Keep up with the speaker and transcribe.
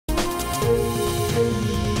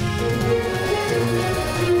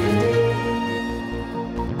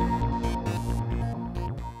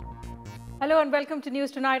Hello and welcome to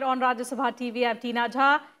News Tonight on Rajya Sabha TV. I'm Tina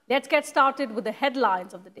Jha. Let's get started with the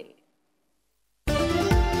headlines of the day.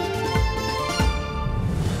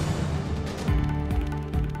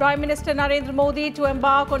 Prime Minister Narendra Modi to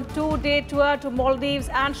embark on two-day tour to Maldives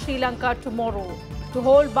and Sri Lanka tomorrow to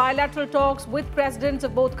hold bilateral talks with presidents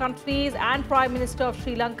of both countries and Prime Minister of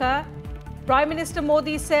Sri Lanka. Prime Minister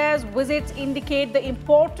Modi says visits indicate the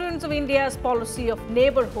importance of India's policy of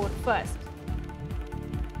neighbourhood first.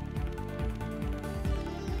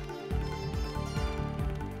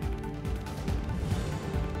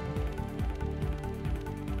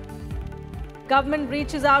 Government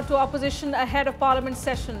reaches out to opposition ahead of Parliament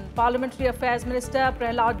session. Parliamentary Affairs Minister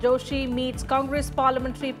Prahlad Joshi meets Congress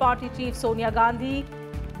Parliamentary Party Chief Sonia Gandhi,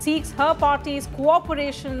 seeks her party's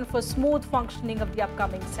cooperation for smooth functioning of the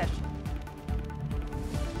upcoming session.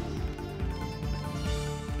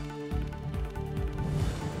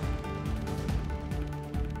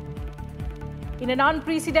 In an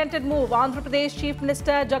unprecedented move, Andhra Pradesh Chief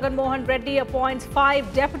Minister Jagan Mohan Reddy appoints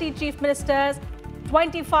 5 Deputy Chief Ministers,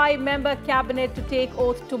 25-member cabinet to take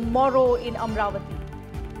oath tomorrow in Amravati.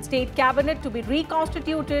 State cabinet to be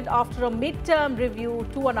reconstituted after a mid-term review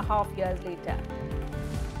 2.5 years later.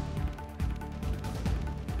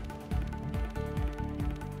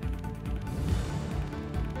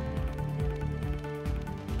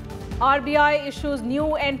 RBI issues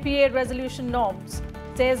new NPA resolution norms.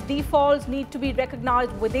 Says defaults need to be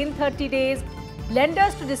recognized within 30 days.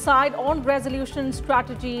 Lenders to decide on resolution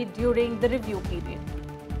strategy during the review period.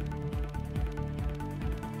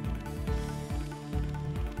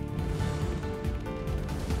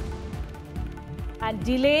 And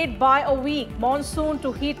delayed by a week, monsoon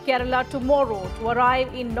to hit Kerala tomorrow to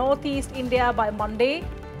arrive in northeast India by Monday.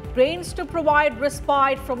 Rains to provide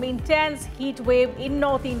respite from intense heat wave in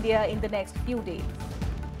North India in the next few days.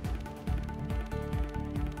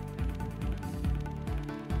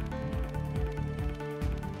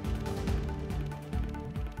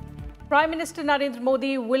 Prime Minister Narendra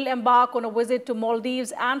Modi will embark on a visit to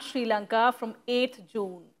Maldives and Sri Lanka from 8th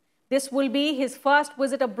June. This will be his first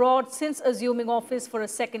visit abroad since assuming office for a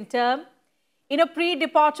second term. In a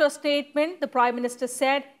pre-departure statement, the Prime Minister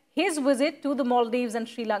said his visit to the Maldives and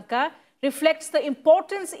Sri Lanka reflects the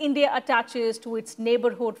importance India attaches to its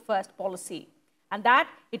neighbourhood-first policy and that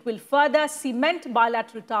it will further cement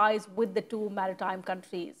bilateral ties with the two maritime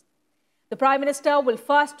countries. The Prime Minister will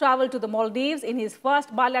first travel to the Maldives in his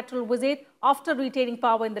first bilateral visit after retaining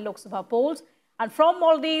power in the Lok Sabha polls. And from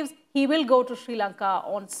Maldives, he will go to Sri Lanka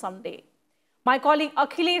on Sunday. My colleague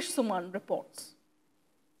Akhilesh Suman reports.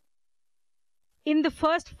 In the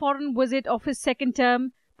first foreign visit of his second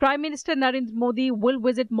term, Prime Minister Narendra Modi will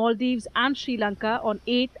visit Maldives and Sri Lanka on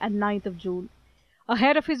 8th and 9th of June.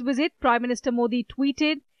 Ahead of his visit, Prime Minister Modi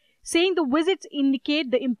tweeted, saying the visits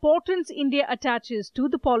indicate the importance India attaches to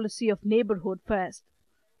the policy of neighbourhood first.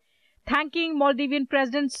 Thanking Maldivian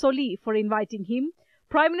President Soli for inviting him,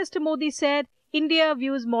 Prime Minister Modi said India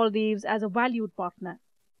views Maldives as a valued partner.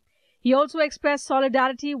 He also expressed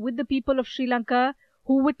solidarity with the people of Sri Lanka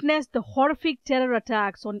who witnessed the horrific terror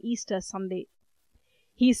attacks on Easter Sunday.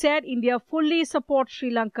 He said India fully supports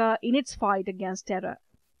Sri Lanka in its fight against terror.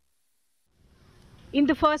 In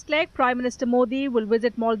the first leg, Prime Minister Modi will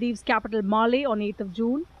visit Maldives' capital Malé on 8th of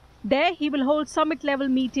June. There, he will hold summit-level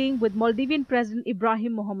meeting with Maldivian President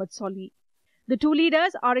Ibrahim Mohamed Soli. The two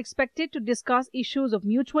leaders are expected to discuss issues of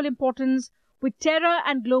mutual importance with terror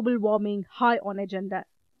and global warming high on agenda.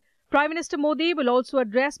 Prime Minister Modi will also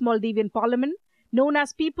address Maldivian Parliament, known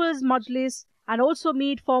as People's Majlis, and also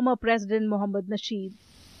meet former President Mohammad Nasheed.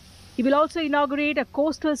 He will also inaugurate a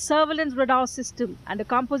coastal surveillance radar system and a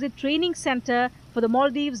composite training center for the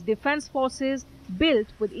Maldives Defence Forces built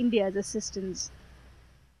with India's assistance.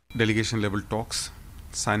 Delegation level talks,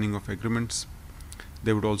 signing of agreements.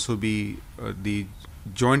 There would also be the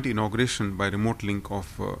joint inauguration by remote link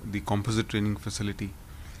of the composite training facility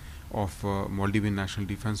of Maldivian National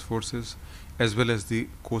Defence Forces, as well as the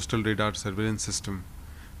coastal radar surveillance system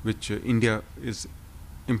which India is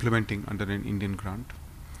implementing under an Indian grant.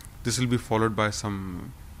 This will be followed by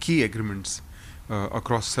some key agreements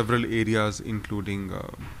across several areas, including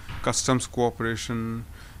customs cooperation,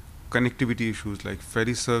 connectivity issues like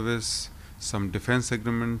ferry service, some defense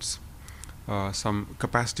agreements, some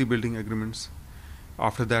capacity building agreements.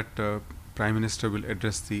 After that, Prime Minister will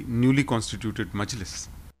address the newly constituted Majlis.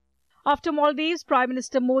 After Maldives, Prime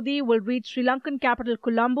Minister Modi will reach Sri Lankan capital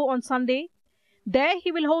Colombo on Sunday. There,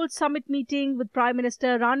 he will hold summit meeting with Prime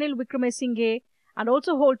Minister Ranil Wickremesinghe and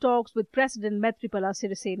also hold talks with President Maithripala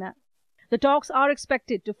Sirisena. The talks are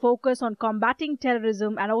expected to focus on combating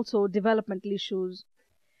terrorism and also developmental issues.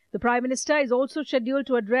 The Prime Minister is also scheduled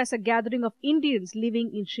to address a gathering of Indians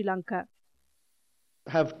living in Sri Lanka.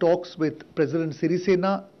 Have talks with President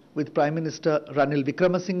Sirisena, with Prime Minister Ranil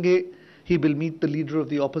Wickremesinghe. He will meet the leader of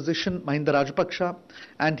the opposition, Mahinda Rajapaksa,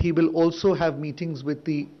 and he will also have meetings with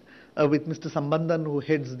Mr. Sambandhan, who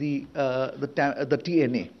heads the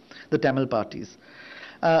TNA, the Tamil parties.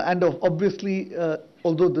 And obviously,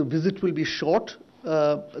 although the visit will be short,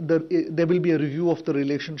 there will be a review of the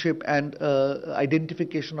relationship and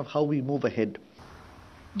identification of how we move ahead.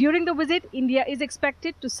 During the visit, India is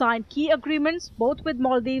expected to sign key agreements both with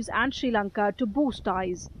Maldives and Sri Lanka to boost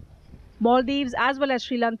ties. Maldives as well as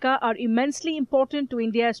Sri Lanka are immensely important to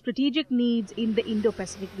India's strategic needs in the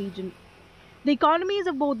Indo-Pacific region. The economies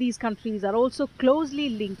of both these countries are also closely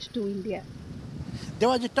linked to India. There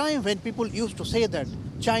was a time when people used to say that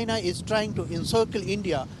China is trying to encircle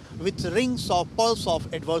India with rings of pearls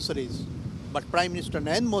of adversaries. But Prime Minister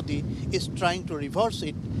Narendra Modi is trying to reverse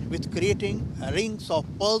it with creating rings of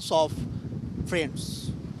pearls of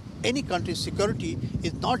friends. Any country's security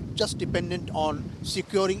is not just dependent on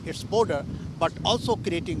securing its border, but also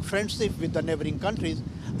creating friendship with the neighboring countries.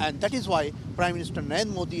 And that is why Prime Minister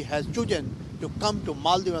Narendra Modi has chosen to come to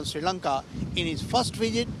Maldives and Sri Lanka in his first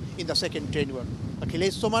visit in the second tenure.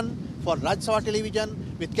 Akhilesh Suman for Rajya Sabha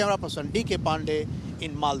Television with camera person DK Pandey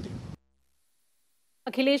in Maldives.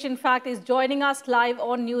 Akhilesh, in fact, is joining us live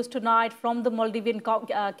on News Tonight from the Maldivian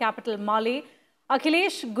capital, Male.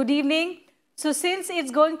 Akhilesh, good evening. So since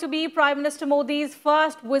it's going to be Prime Minister Modi's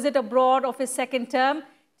first visit abroad of his second term,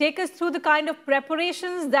 take us through the kind of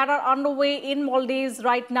preparations that are underway in Maldives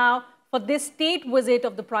right now for this state visit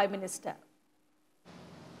of the Prime Minister.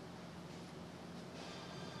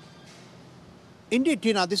 Indeed,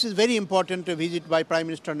 Tina, this is very important to visit by Prime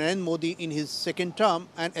Minister Narendra Modi in his second term.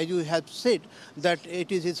 And as you have said, that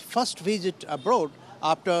it is his first visit abroad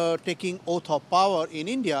after taking oath of power in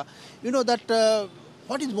India. You know that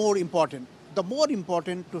what is more important? The more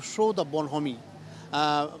important to show the bonhomie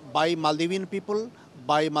by Maldivian people,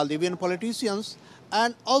 by Maldivian politicians,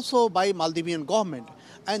 and also by Maldivian government.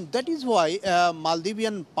 And that is why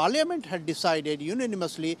Maldivian parliament had decided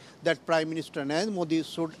unanimously that Prime Minister Narendra Modi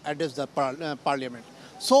should address the parliament.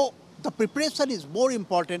 So the preparation is more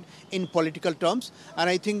important in political terms, and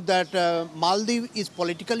I think that Maldives is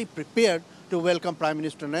politically prepared to welcome Prime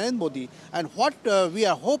Minister Narendra Modi. And what we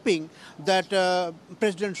are hoping that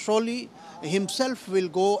President Sholay himself will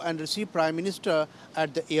go and receive Prime Minister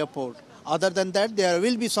at the airport. Other than that, there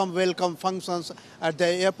will be some welcome functions at the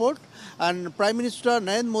airport, and Prime Minister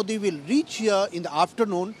Narendra Modi will reach here in the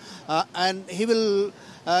afternoon and he will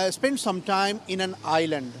spend some time in an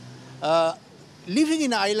island. Living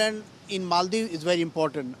in an island in Maldives is very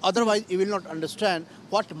important. Otherwise, you will not understand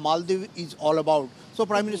what Maldives is all about. So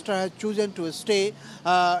Prime Minister has chosen to stay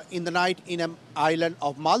in the night in an island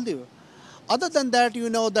of Maldives. Other than that, you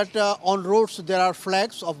know that on roads there are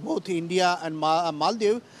flags of both India and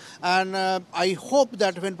Maldives. And I hope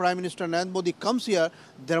that when Prime Minister Narendra Modi comes here,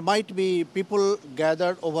 there might be people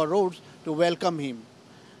gathered over roads to welcome him.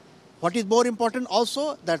 What is more important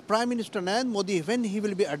also, that Prime Minister Narendra Modi, when he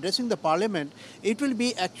will be addressing the parliament, it will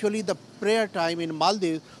be actually the prayer time in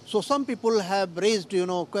Maldives. So some people have raised,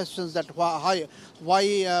 questions that why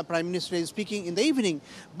Prime Minister is speaking in the evening.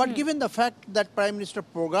 But given the fact that Prime Minister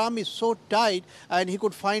program is so tight and he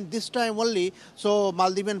could find this time only, so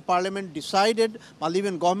Maldivian government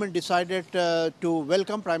decided to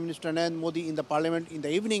welcome Prime Minister Narendra Modi in the parliament in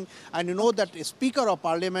the evening. And you know that Speaker of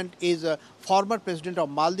Parliament is a former President of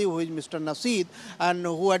Maldives, who is Mr. Nasheed, and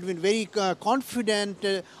who had been very confident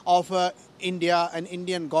of India and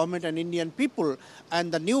Indian government and Indian people.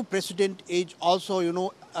 And the new president is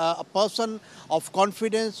also, a person of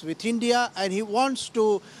confidence with India, and he wants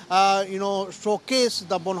to, showcase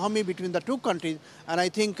the bonhomie between the two countries. And I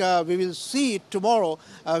think we will see it tomorrow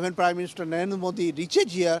when Prime Minister Narendra Modi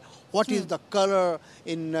reaches here, what is the color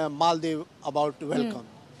in Maldives about welcome.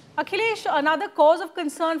 Akhilesh, another cause of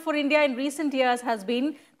concern for India in recent years has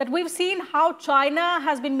been that we've seen how China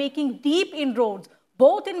has been making deep inroads,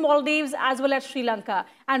 both in Maldives as well as Sri Lanka,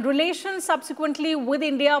 and relations subsequently with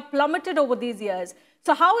India plummeted over these years.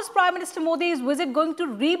 So how is Prime Minister Modi's visit going to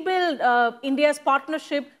rebuild India's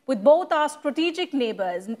partnership with both our strategic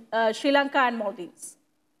neighbors, Sri Lanka and Maldives?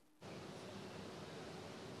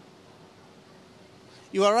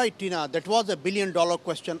 You are right, Tina. That was a billion-dollar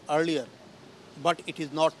question earlier, but it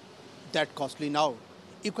is not that costly now.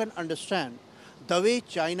 You can understand the way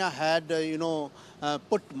China had,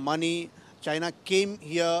 put money. China came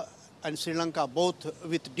here and Sri Lanka both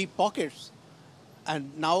with deep pockets,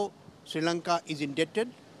 and now Sri Lanka is indebted,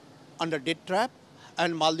 under debt trap,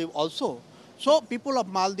 and Maldives also. So people of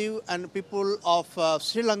Maldives and people of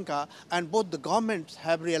Sri Lanka and both the governments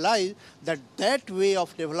have realized that that way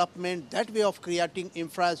of development, that way of creating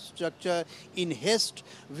infrastructure in haste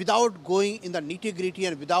without going in the nitty-gritty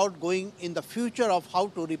and without going in the future of how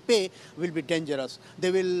to repay will be dangerous.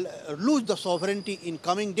 They will lose the sovereignty in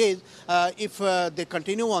coming days if they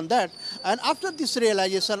continue on that. And after this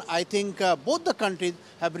realization, I think both the countries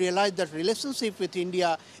have realized that relationship with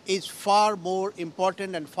India is far more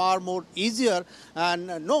important and far more easier,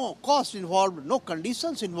 and no cost involved, no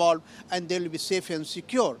conditions involved, and they will be safe and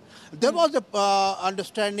secure. There was a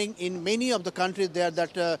understanding in many of the countries there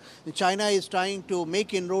that China is trying to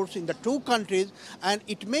make inroads in the two countries, and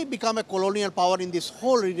it may become a colonial power in this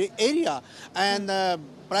whole area. And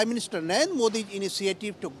Prime Minister Narendra Modi's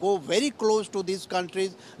initiative to go very close to these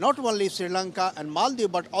countries, not only Sri Lanka and Maldives,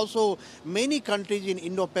 but also many countries in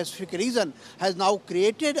Indo-Pacific region, has now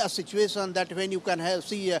created a situation that when you can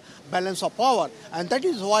see a balance of power. And that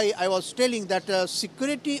is why I was telling that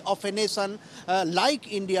security of a nation like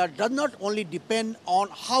India does not only depend on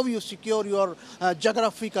how you secure your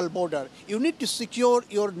geographical border. You need to secure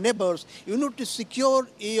your neighbors. You need to secure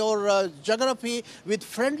your geography with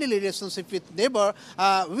friendly relationship with neighbor,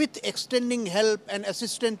 with extending help and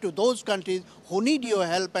assistance to those countries who need your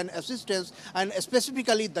help and assistance, and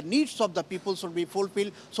specifically the needs of the people should be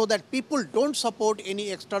fulfilled so that people don't support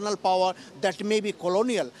any external power that may be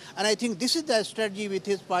colonial. And I think this is the strategy with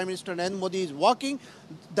his Prime Minister Narendra Modi is working,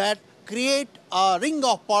 that create a ring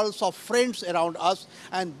of pearls of friends around us,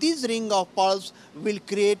 and this ring of pearls will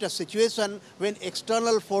create a situation when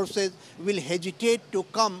external forces will hesitate to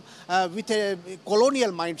come with a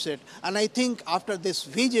colonial mindset. And I think after this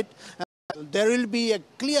visit, there will be a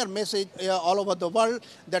clear message all over the world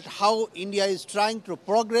that how India is trying to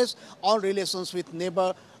progress on relations with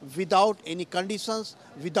neighbor without any conditions,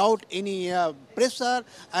 without any pressure,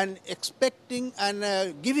 and expecting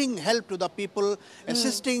and giving help to the people,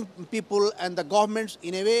 assisting people and the governments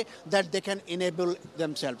in a way that they can enable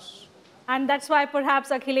themselves. And that's why perhaps,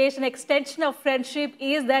 Akhilesh, an extension of friendship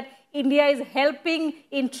is that India is helping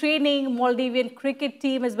in training Maldivian cricket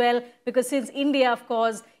team as well, because since India, of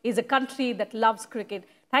course, is a country that loves cricket.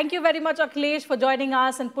 Thank you very much, Akhilesh, for joining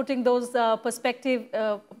us and putting those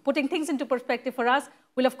putting things into perspective for us.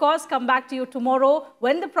 We'll, of course, come back to you tomorrow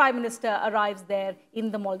when the Prime Minister arrives there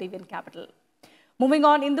in the Maldivian capital. Moving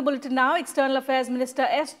on in the bulletin now, External Affairs Minister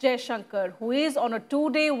S. Jaishankar, who is on a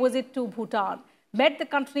two-day visit to Bhutan, met the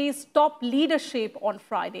country's top leadership on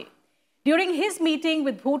Friday. During his meeting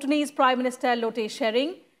with Bhutanese Prime Minister Lote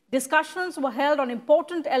Tshering, discussions were held on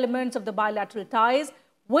important elements of the bilateral ties,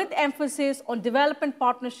 with emphasis on development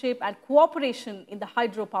partnership and cooperation in the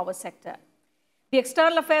hydropower sector. The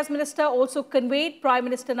External Affairs Minister also conveyed Prime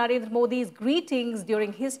Minister Narendra Modi's greetings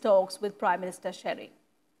during his talks with Prime Minister Tshering.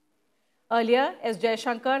 Earlier, S.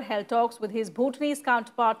 Jaishankar held talks with his Bhutanese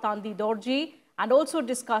counterpart Tandi Dorji and also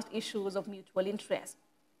discussed issues of mutual interest.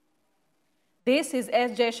 This is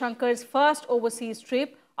S. Jaishankar's first overseas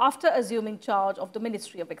trip after assuming charge of the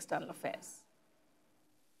Ministry of External Affairs.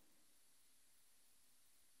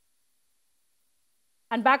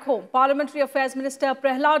 And back home, Parliamentary Affairs Minister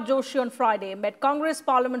Prahlad Joshi on Friday met Congress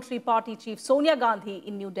Parliamentary Party Chief Sonia Gandhi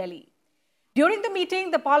in New Delhi. During the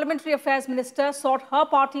meeting, the Parliamentary Affairs Minister sought her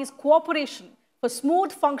party's cooperation for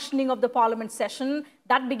smooth functioning of the Parliament session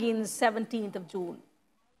that begins 17th of June.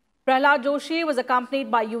 Prahlad Joshi was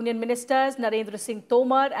accompanied by Union Ministers Narendra Singh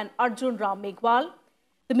Tomar and Arjun Ram Meghwal.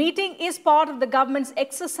 The meeting is part of the government's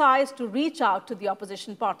exercise to reach out to the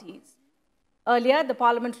opposition parties. Earlier, the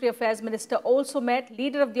Parliamentary Affairs Minister also met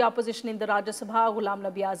Leader of the Opposition in the Rajya Sabha, Ghulam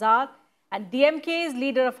Nabi Azad, and DMK's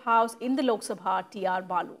Leader of House in the Lok Sabha, T.R.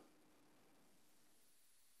 Balu.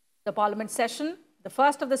 The Parliament session, the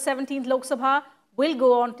first of the 17th Lok Sabha, will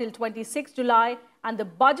go on till 26 July, and the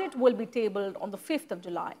budget will be tabled on the 5th of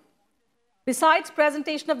July. Besides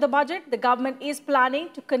presentation of the budget, the government is planning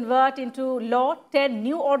to convert into law 10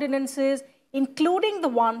 new ordinances, including the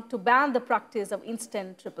one to ban the practice of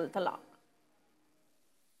instant triple talaq.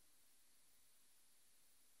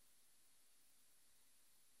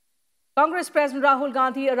 Congress President Rahul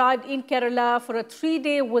Gandhi arrived in Kerala for a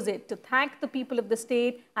 3-day visit to thank the people of the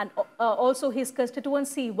state and also his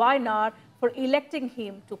constituency, Wayanad, for electing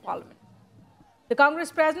him to Parliament. The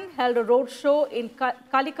Congress President held a roadshow in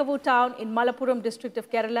Kalikavu town in Malappuram district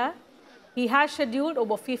of Kerala. He has scheduled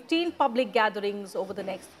over 15 public gatherings over the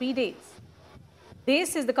next 3 days.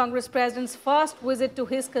 This is the Congress President's first visit to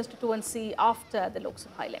his constituency after the Lok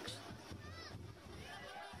Sabha election.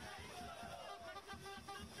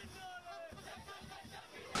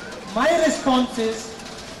 My response is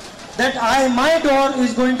that my door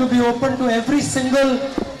is going to be open to every single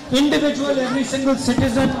individual, every single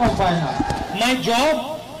citizen of Wayanad. My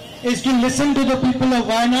job is to listen to the people of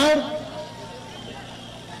Wayanad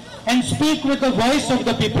and speak with the voice of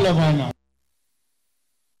the people of Wayanad.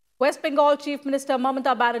 West Bengal Chief Minister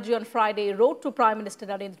Mamata Banerjee on Friday wrote to Prime Minister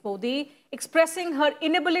Narendra Modi expressing her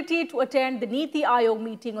inability to attend the Niti Aayog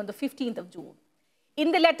meeting on the 15th of June.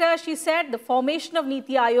 In the letter, she said the formation of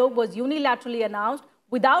Niti Aayog was unilaterally announced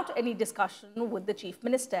without any discussion with the chief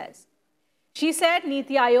ministers. She said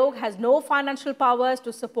Niti Aayog has no financial powers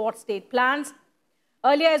to support state plans.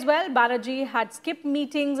 Earlier as well, Banerjee had skipped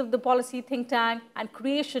meetings of the policy think tank and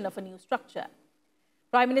creation of a new structure.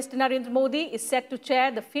 Prime Minister Narendra Modi is set to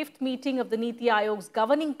chair the 5th meeting of the Niti Aayog's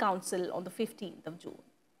Governing Council on the 15th of June.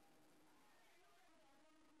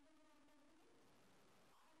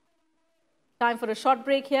 Time for a short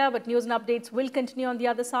break here, but news and updates will continue on the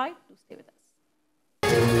other side. Do stay with us.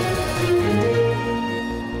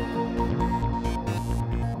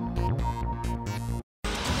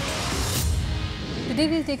 Today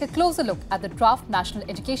we'll take a closer look at the draft National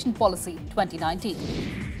Education Policy 2019.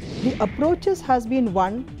 The approaches has been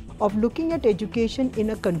one of looking at education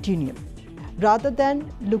in a continuum, rather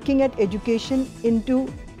than looking at education into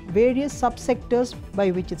various subsectors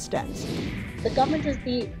by which it stands. The government is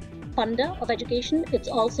the funder of education. It's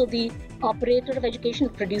also the operator of education,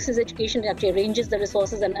 produces education, it actually arranges the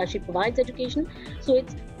resources and actually provides education. So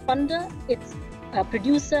it's funder, it's a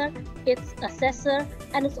producer, it's assessor,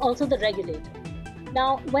 and it's also the regulator.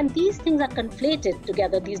 Now, when these things are conflated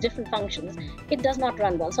together, these different functions, it does not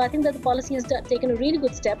run well. So I think that the policy has taken a really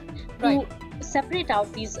good step to separate out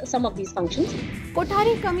some of these functions.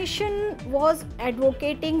 Kothari Commission was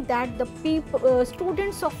advocating that the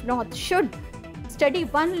students of North should study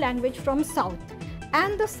one language from South,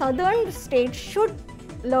 and the southern states should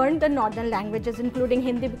learn the northern languages, including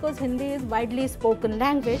Hindi, because Hindi is widely spoken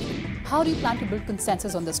language. How do you plan to build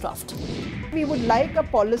consensus on this draft? We would like a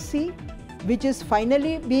policy which is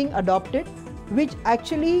finally being adopted, which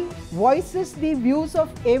actually voices the views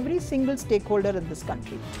of every single stakeholder in this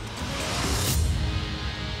country.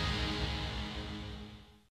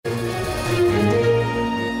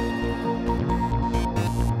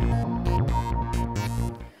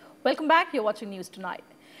 Welcome back. You're watching News Tonight.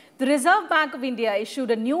 The Reserve Bank of India issued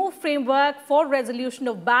a new framework for resolution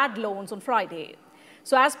of bad loans on Friday.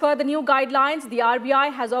 So as per the new guidelines, the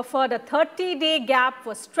RBI has offered a 30-day gap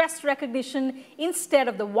for stress recognition instead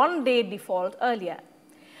of the one-day default earlier.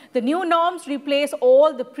 The new norms replace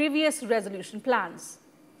all the previous resolution plans.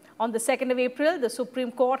 On the 2nd of April, the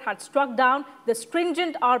Supreme Court had struck down the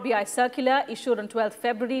stringent RBI circular issued on 12th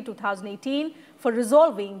February 2018 for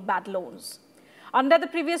resolving bad loans. Under the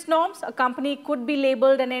previous norms, a company could be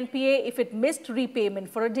labelled an NPA if it missed repayment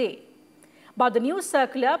for a day. But the new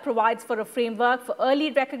circular provides for a framework for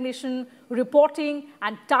early recognition, reporting,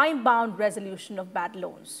 and time-bound resolution of bad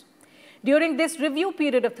loans. During this review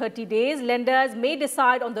period of 30 days, lenders may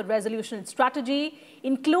decide on the resolution strategy,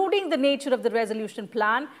 including the nature of the resolution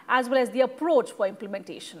plan, as well as the approach for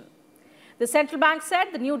implementation. The central bank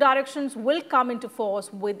said the new directions will come into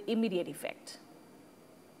force with immediate effect.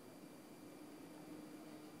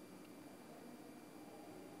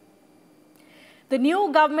 The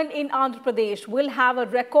new government in Andhra Pradesh will have a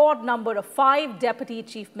record number of 5 deputy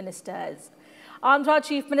chief ministers. Andhra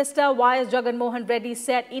Chief Minister Y.S. Jagan Mohan Reddy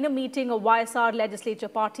said in a meeting of YSR Legislature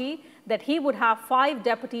Party that he would have 5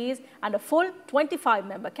 deputies and a full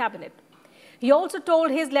 25-member cabinet. He also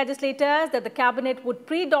told his legislators that the cabinet would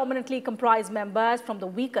predominantly comprise members from the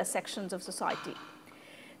weaker sections of society.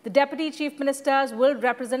 The deputy chief ministers will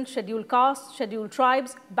represent scheduled castes, scheduled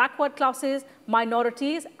tribes, backward classes,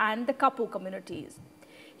 minorities, and the Kapu communities.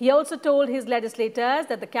 He also told his legislators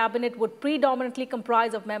that the cabinet would predominantly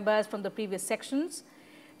comprise of members from the previous sections.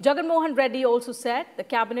 Jagan Mohan Reddy also said the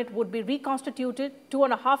cabinet would be reconstituted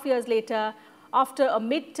 2.5 years later after a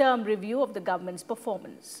mid-term review of the government's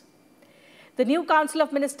performance. The new Council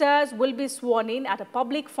of Ministers will be sworn in at a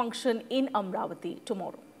public function in Amravati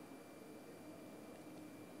tomorrow.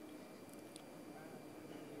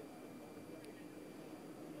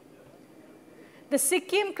 The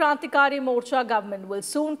Sikkim Krantikari Morcha government will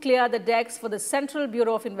soon clear the decks for the Central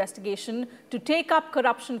Bureau of Investigation to take up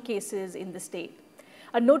corruption cases in the state.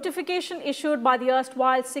 A notification issued by the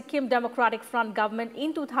erstwhile Sikkim Democratic Front government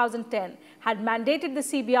in 2010 had mandated the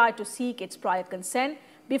CBI to seek its prior consent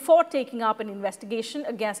before taking up an investigation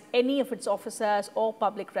against any of its officers or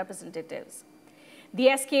public representatives. The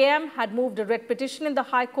SKM had moved a writ petition in the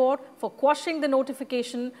High Court for quashing the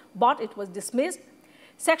notification, but it was dismissed.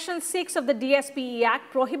 Section 6 of the DSPE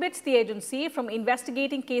Act prohibits the agency from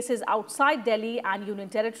investigating cases outside Delhi and Union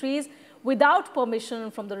territories without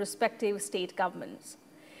permission from the respective state governments.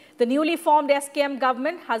 The newly formed SKM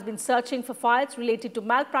government has been searching for files related to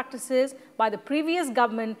malpractices by the previous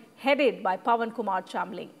government headed by Pawan Kumar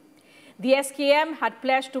Chamling. The SKM had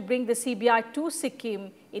pledged to bring the CBI to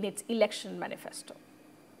Sikkim in its election manifesto.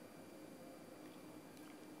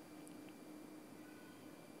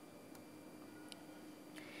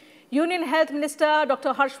 Union Health Minister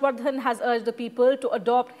Dr. Harshvardhan has urged the people to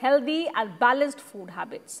adopt healthy and balanced food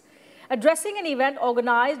habits. Addressing an event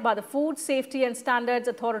organized by the Food Safety and Standards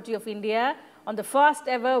Authority of India on the first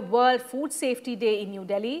ever World Food Safety Day in New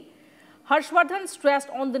Delhi, Harshvardhan stressed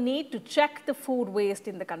on the need to check the food waste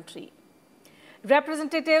in the country.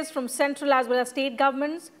 Representatives from central as well as state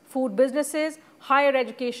governments, food businesses, higher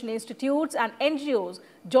education institutes and NGOs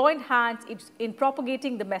joined hands in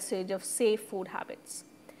propagating the message of safe food habits.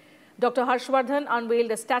 Dr. Harshvardhan unveiled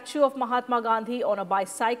a statue of Mahatma Gandhi on a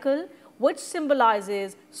bicycle, which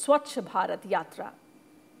symbolizes Swachh Bharat Yatra.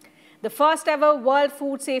 The first ever World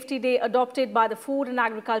Food Safety Day adopted by the Food and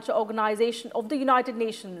Agriculture Organization of the United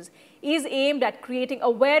Nations is aimed at creating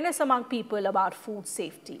awareness among people about food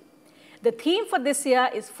safety. The theme for this year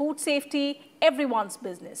is Food Safety, Everyone's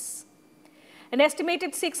Business. An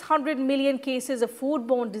estimated 600 million cases of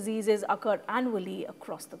foodborne diseases occur annually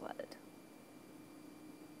across the world.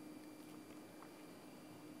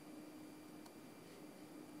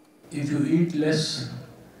 If you eat less,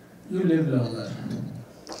 you live longer.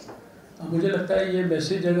 मुझे लगता है ये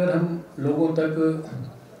message अगर हम लोगों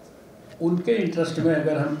तक उनके interest में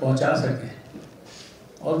अगर हम पहुंचा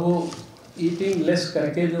सकें और वो ईटिंग लेस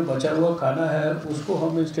करके जो बचा हुआ खाना है उसको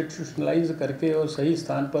हम इंस्टीट्यूशनलाइज करके और सही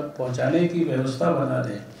स्थान पर पहुंचाने की व्यवस्था बना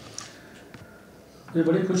दें। मुझे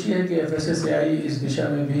बड़ी खुशी है कि FSSAI इस दिशा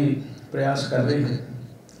में भी प्रयास कर रही है,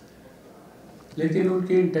 लेकिन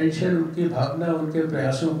उनकी इंटेंशन, उनकी भावना, उनके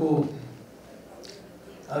प्रयासों को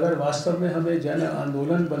अगर वास्तव में हमें जन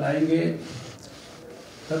आंदोलन बनाएंगे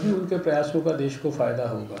तभी उनके प्रयासों का देश को फायदा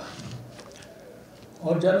होगा।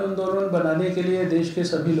 और जन आंदोलन बनाने के लिए देश के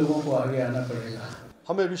सभी लोगों को आगे आना पड़ेगा।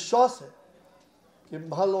 हमें विश्वास है कि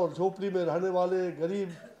महल और झोपड़ी में रहने वाले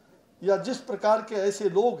गरीब या जिस प्रकार के ऐसे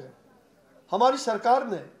लोग हैं, हमारी सरकार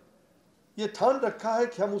ने ये ठान रखा है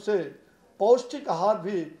कि हम उसे पौष्टिक आहार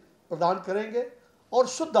भी प्रदान करेंगे और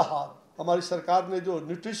शुद्ध आहार, हमारी सरकार ने जो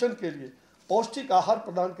न्यूट्रिशन के लिए पौष्टिक आहार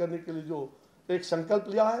प्रदान करने के लिए जो एक संकल्प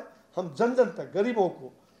लिया है, हम जन जन तक, गरीबों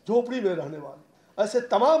को, झोपड़ी में रहने वाले ऐसे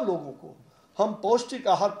तमाम लोगों को हम पौष्टिक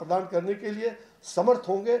आहार प्रदान करने के लिए समर्थ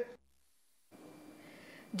होंगे।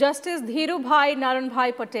 Justice Dhirubhai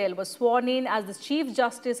Naranbhai Patel was sworn in as the Chief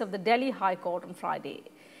Justice of the Delhi High Court on Friday.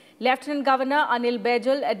 Lieutenant Governor Anil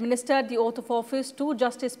Baijal administered the oath of office to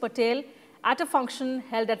Justice Patel at a function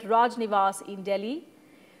held at Raj Niwas in Delhi.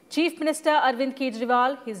 Chief Minister Arvind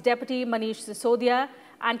Kejriwal, his deputy Manish Sisodia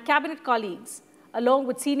and cabinet colleagues, along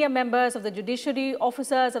with senior members of the judiciary,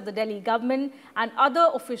 officers of the Delhi government and other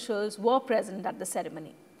officials were present at the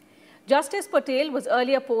ceremony. Justice Patel was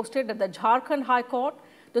earlier posted at the Jharkhand High Court.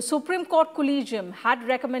 The Supreme Court Collegium had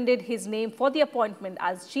recommended his name for the appointment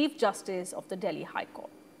as Chief Justice of the Delhi High Court.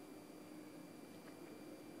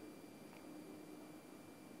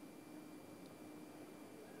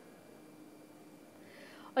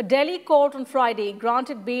 A Delhi court on Friday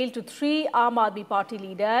granted bail to 3 Aam Aadmi Party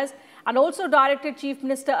leaders and also directed Chief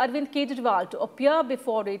Minister Arvind Kejriwal to appear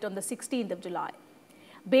before it on the 16th of July.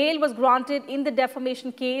 Bail was granted in the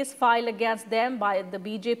defamation case filed against them by the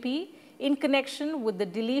BJP in connection with the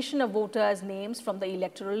deletion of voters' names from the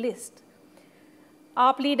electoral list.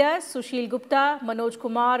 AAP leaders Sushil Gupta, Manoj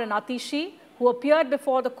Kumar and Atishi, who appeared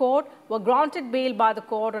before the court, were granted bail by the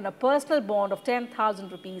court on a personal bond of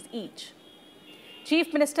 10,000 rupees each.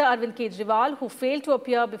 Chief Minister Arvind Kejriwal, who failed to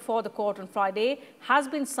appear before the court on Friday, has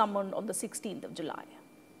been summoned on the 16th of July.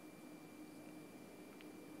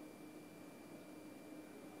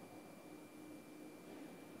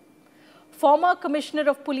 Former Commissioner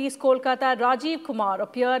of Police Kolkata Rajiv Kumar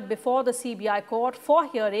appeared before the CBI court for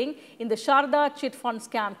hearing in the Sharda chit fund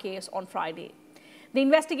scam case on Friday. The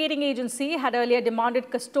investigating agency had earlier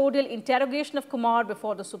demanded custodial interrogation of Kumar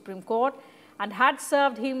before the Supreme Court and had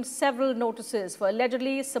served him several notices for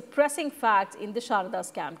allegedly suppressing facts in the Sharda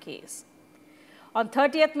scam case. On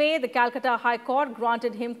 30th May, the Calcutta High Court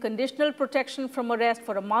granted him conditional protection from arrest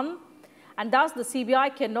for a month, and thus the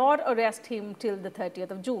CBI cannot arrest him till the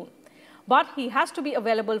 30th of June. But he has to be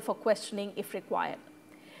available for questioning if required.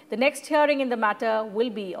 The next hearing in the matter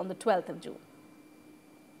will be on the 12th of June.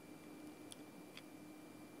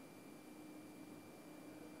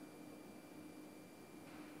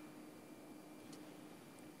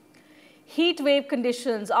 Heat wave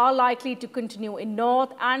conditions are likely to continue in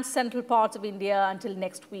north and central parts of India until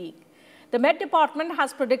next week. The Met Department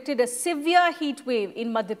has predicted a severe heat wave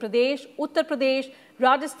in Madhya Pradesh, Uttar Pradesh,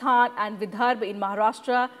 Rajasthan and Vidarbha in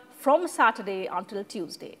Maharashtra from Saturday until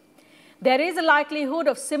Tuesday. There is a likelihood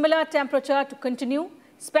of similar temperature to continue,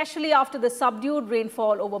 especially after the subdued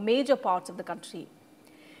rainfall over major parts of the country.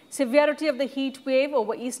 Severity of the heat wave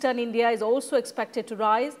over eastern India is also expected to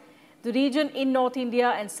rise. The region in North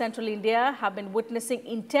India and Central India have been witnessing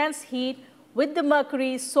intense heat, with the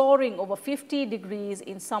mercury soaring over 50 degrees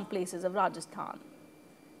in some places of Rajasthan.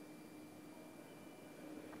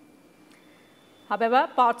 However,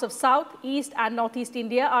 parts of South, East and Northeast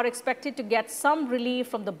India are expected to get some relief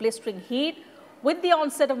from the blistering heat, with the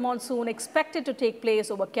onset of monsoon expected to take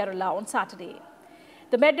place over Kerala on Saturday.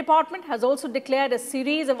 The Met Department has also declared a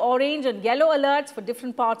series of orange and yellow alerts for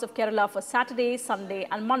different parts of Kerala for Saturday, Sunday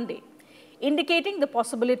and Monday, indicating the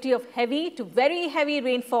possibility of heavy to very heavy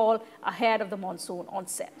rainfall ahead of the monsoon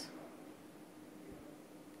onset.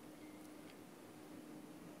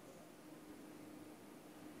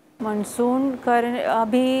 Monsoon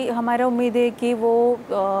अभी हमारा उम्मीद है कि वो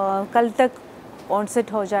कल तक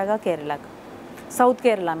onset हो जाएगा केरला का, साउथ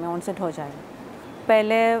केरला में ऑनसेट हो जाएगा।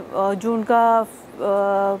 पहले जून का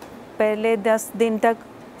पहले 10 दिन तक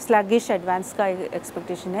स्लगिश एडवांस का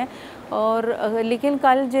एक्सपेक्टेशन है, और लेकिन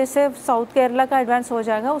कल जैसे साउथ केरला का एडवांस हो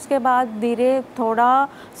जाएगा, उसके बाद धीरे थोड़ा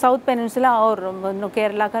साउथ पेनिनसुला और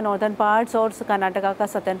केरला का नॉर्दर्न पार्ट्स और कर्नाटका का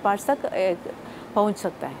सदर्न पार्ट्स तक पहुंच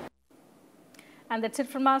सकता है। And that's it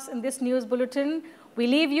from us in this news bulletin. We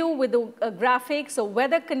leave you with the graphics of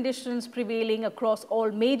weather conditions prevailing across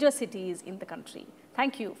all major cities in the country.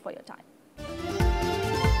 Thank you for your time.